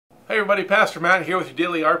Hey everybody, Pastor Matt here with your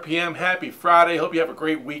daily RPM. Happy Friday. Hope you have a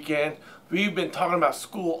great weekend. We've been talking about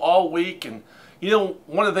school all week, and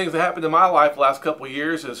one of the things that happened in my life the last couple of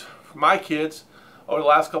years is my kids over the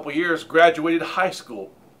last couple of years graduated high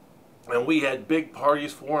school. And we had big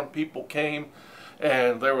parties for them. People came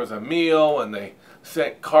and there was a meal and they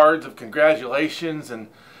sent cards of congratulations, and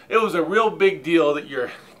it was a real big deal that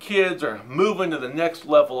your kids are moving to the next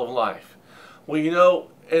level of life. Well,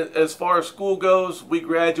 as far as school goes, we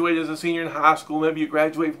graduated as a senior in high school. Maybe you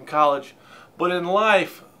graduate from college. But in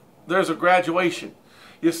life, there's a graduation.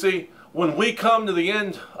 You see, when we come to the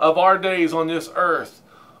end of our days on this earth,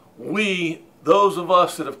 those of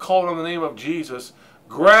us that have called on the name of Jesus,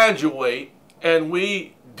 graduate, and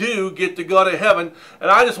we do get to go to heaven. And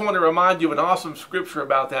I just want to remind you of an awesome scripture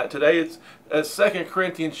about that today. It's 2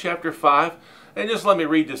 Corinthians chapter 5. And just let me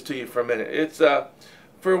read this to you for a minute. It's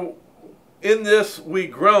for in this we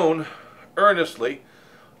groan earnestly,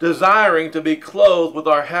 desiring to be clothed with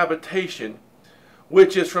our habitation,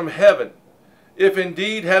 which is from heaven. If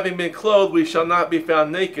indeed, having been clothed, we shall not be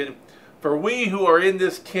found naked. For we who are in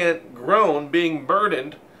this tent groan, being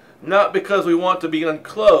burdened, not because we want to be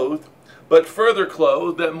unclothed, but further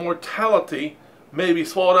clothed, that mortality may be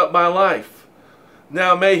swallowed up by life.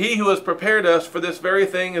 Now may he who has prepared us for this very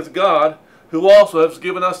thing is God, who also has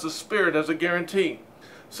given us the Spirit as a guarantee.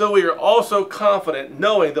 So we are also confident,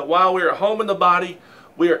 knowing that while we are home in the body,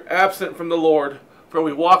 we are absent from the Lord, for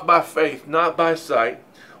we walk by faith, not by sight.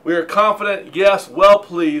 We are confident, yes, well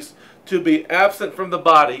pleased. To be absent from the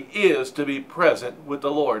body is to be present with the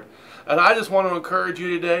Lord. And I just want to encourage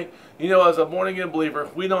you today, as a born-again believer,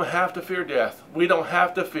 we don't have to fear death. We don't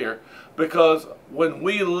have to fear, because when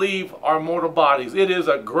we leave our mortal bodies, it is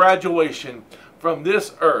a graduation from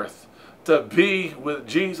this earth to be with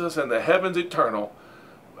Jesus in the heavens eternal,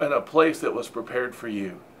 in a place that was prepared for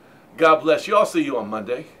you. God bless you. I'll see you on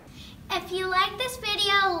Monday. If you like this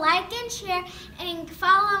video, like and share, and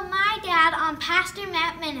follow my dad on Pastor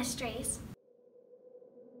Matt Ministries.